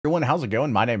Everyone, how's it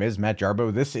going? My name is Matt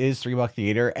Jarbo. This is 3 Buck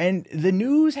Theater, and the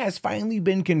news has finally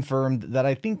been confirmed that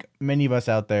I think many of us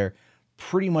out there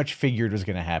pretty much figured was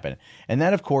going to happen. And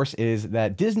that, of course, is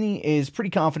that Disney is pretty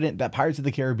confident that Pirates of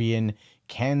the Caribbean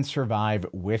can survive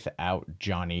without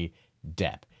Johnny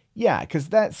Depp. Yeah, because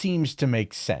that seems to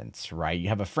make sense, right? You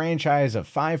have a franchise of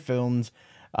 5 films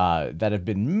that have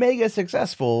been mega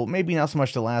successful, maybe not so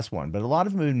much the last one, but a lot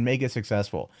of them have been mega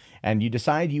successful. And you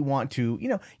decide you want to,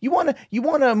 you want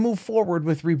to move forward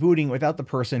with rebooting without the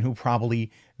person who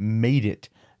probably made it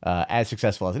as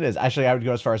successful as it is. Actually, I would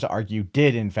go as far as to argue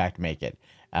did in fact make it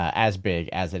as big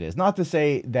as it is. Not to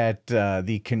say that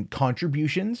the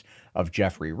contributions of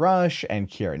Jeffrey Rush and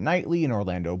Keira Knightley and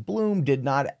Orlando Bloom did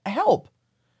not help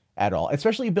at all,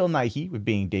 especially Bill Nighy with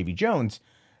being Davy Jones.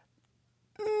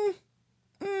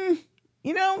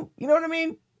 You know what I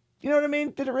mean? You know what I mean?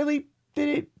 Did it really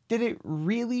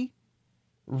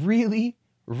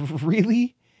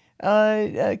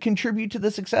contribute to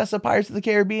the success of Pirates of the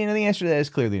Caribbean? And the answer to that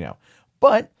is clearly no.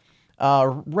 But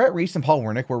Rhett, Reese, and Paul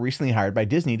Wernick were recently hired by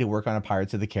Disney to work on a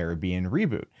Pirates of the Caribbean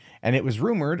reboot. And it was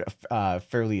rumored,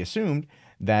 fairly assumed,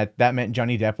 that meant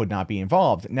Johnny Depp would not be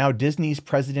involved. Now, Disney's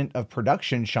president of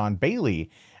production, Sean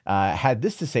Bailey, had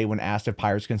this to say when asked if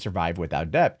Pirates can survive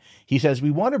without Depp. He says, "We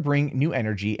want to bring new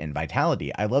energy and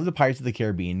vitality. I love the Pirates of the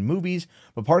Caribbean movies,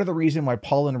 but part of the reason why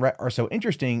Paul and Rhett are so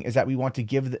interesting is that we want to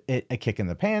give it a kick in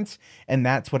the pants, and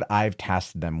that's what I've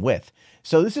tasked them with."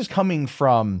 So this is coming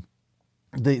from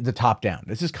the top down.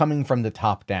 This is coming from the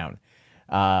top down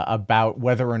about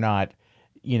whether or not,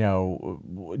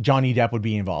 Johnny Depp would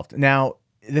be involved. Now,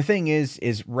 the thing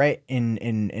is Rhett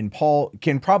and Paul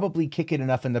can probably kick it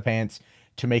enough in the pants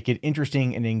to make it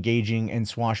interesting and engaging and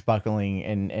swashbuckling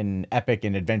and epic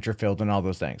and adventure filled and all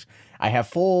those things. I have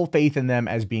full faith in them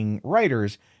as being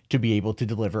writers to be able to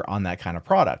deliver on that kind of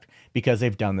product because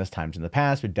they've done this times in the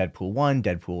past with Deadpool 1,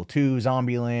 Deadpool 2,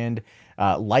 Zombieland.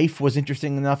 Life was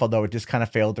interesting enough, although it just kind of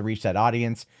failed to reach that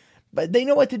audience. But they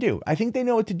know what to do. I think they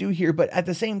know what to do here. But at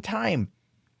the same time,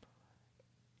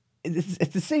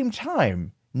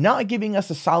 not giving us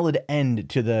a solid end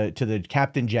to the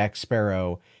Captain Jack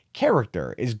Sparrow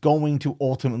character is going to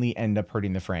ultimately end up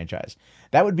hurting the franchise.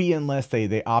 That would be unless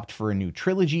they opt for a new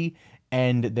trilogy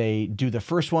and they do the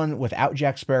first one without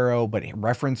Jack Sparrow, but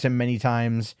reference him many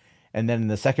times, and then in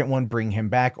the second one, bring him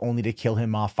back only to kill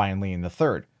him off finally in the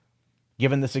third.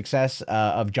 Given the success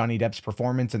of Johnny Depp's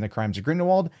performance in The Crimes of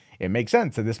Grindelwald, it makes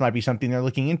sense that this might be something they're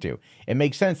looking into. It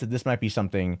makes sense that this might be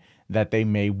something that they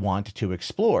may want to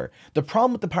explore. The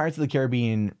problem with the Pirates of the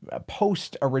Caribbean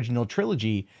post-original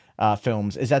trilogy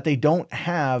films is that they don't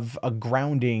have a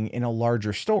grounding in a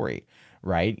larger story,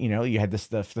 right? You had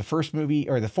the first movie,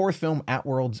 or the fourth film, At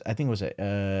World's, I think it was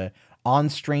On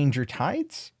Stranger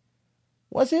Tides,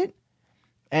 was it?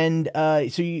 And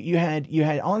so you had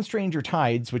On Stranger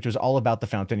Tides, which was all about the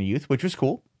Fountain of Youth, which was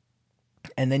cool.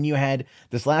 And then you had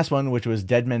this last one, which was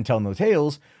Dead Men Tell No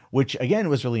Tales, which again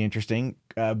was really interesting,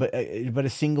 but a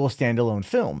single standalone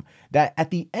film that at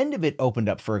the end of it opened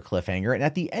up for a cliffhanger, and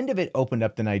at the end of it opened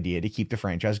up an idea to keep the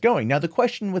franchise going. Now the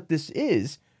question with this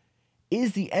is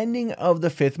the ending of the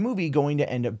fifth movie going to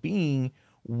end up being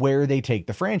where they take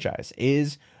the franchise?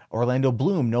 Is Orlando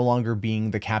Bloom no longer being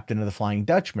the captain of the Flying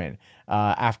Dutchman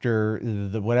after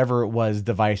the whatever it was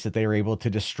device that they were able to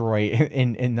destroy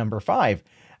in number 5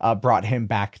 brought him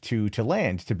back to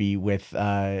land to be with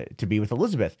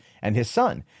Elizabeth and his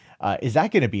son? Is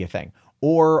that going to be a thing?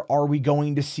 Or are we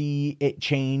going to see it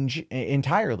change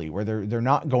entirely, where they're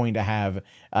not going to have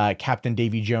Captain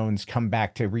Davy Jones come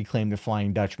back to reclaim the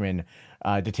Flying Dutchman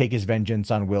to take his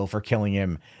vengeance on Will for killing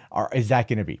him? Or is that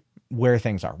going to be where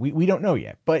things are? We don't know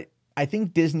yet, but I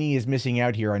think Disney is missing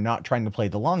out here on not trying to play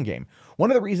the long game. One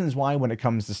of the reasons why, when it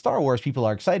comes to Star Wars, people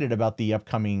are excited about the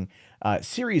upcoming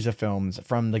series of films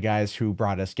from the guys who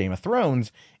brought us Game of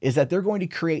Thrones is that they're going to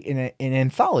create an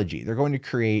anthology. They're going to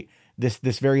create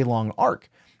this very long arc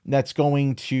that's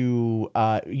going to,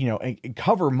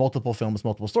 cover multiple films,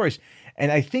 multiple stories.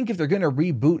 And I think if they're going to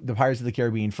reboot the Pirates of the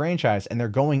Caribbean franchise and they're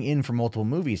going in for multiple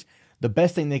movies, the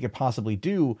best thing they could possibly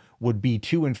do would be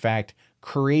to, in fact,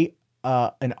 create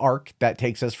an arc that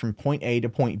takes us from point A to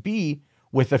point B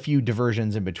with a few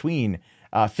diversions in between,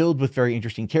 filled with very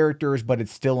interesting characters, but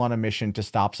it's still on a mission to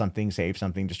stop something, save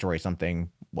something, destroy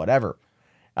something, whatever.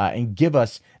 And give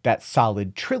us that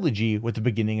solid trilogy with a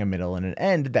beginning, a middle, and an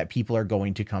end that people are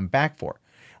going to come back for.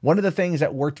 One of the things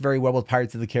that worked very well with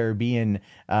Pirates of the Caribbean,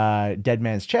 Dead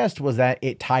Man's Chest, was that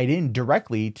it tied in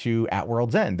directly to At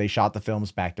World's End. They shot the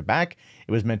films back to back.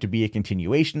 It was meant to be a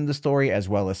continuation of the story as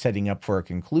well as setting up for a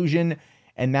conclusion.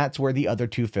 And that's where the other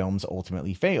two films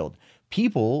ultimately failed.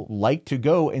 people like to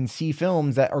go and see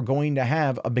films that are going to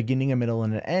have a beginning, a middle,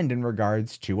 and an end in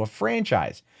regards to a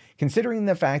franchise. Considering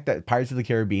the fact that Pirates of the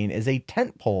Caribbean is a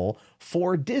tentpole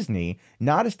for Disney,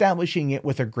 not establishing it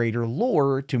with a greater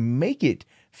lore to make it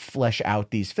flesh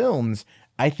out these films,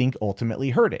 I think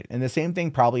ultimately hurt it. And the same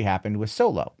thing probably happened with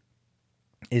Solo,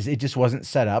 is it just wasn't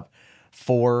set up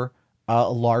for a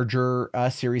larger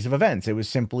series of events. It was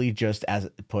simply just as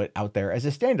put out there as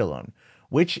a standalone,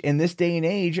 which in this day and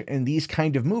age, in these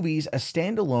kind of movies, a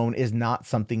standalone is not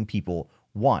something people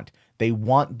want. They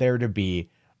want there to be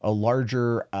a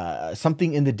larger,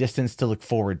 something in the distance to look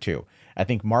forward to. I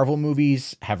think Marvel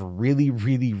movies have really,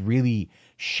 really, really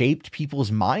shaped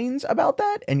people's minds about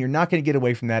that, and you're not going to get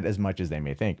away from that as much as they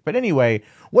may think. But anyway,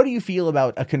 what do you feel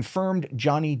about a confirmed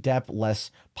Johnny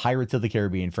Depp-less Pirates of the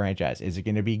Caribbean franchise? Is it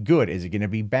going to be good? Is it going to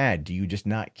be bad? Do you just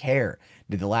not care?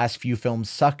 Did the last few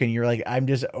films suck and you're like, I'm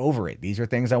just over it? These are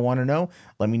things I want to know.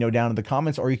 Let me know down in the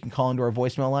comments, or you can call into our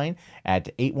voicemail line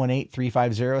at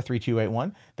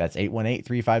 818-350-3281. That's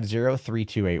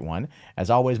 818-350-3281. As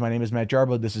always, my name is Matt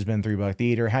Jarbo. This has been 3 Buck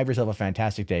Theater. Have yourself a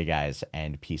fantastic day, guys,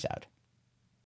 and peace out.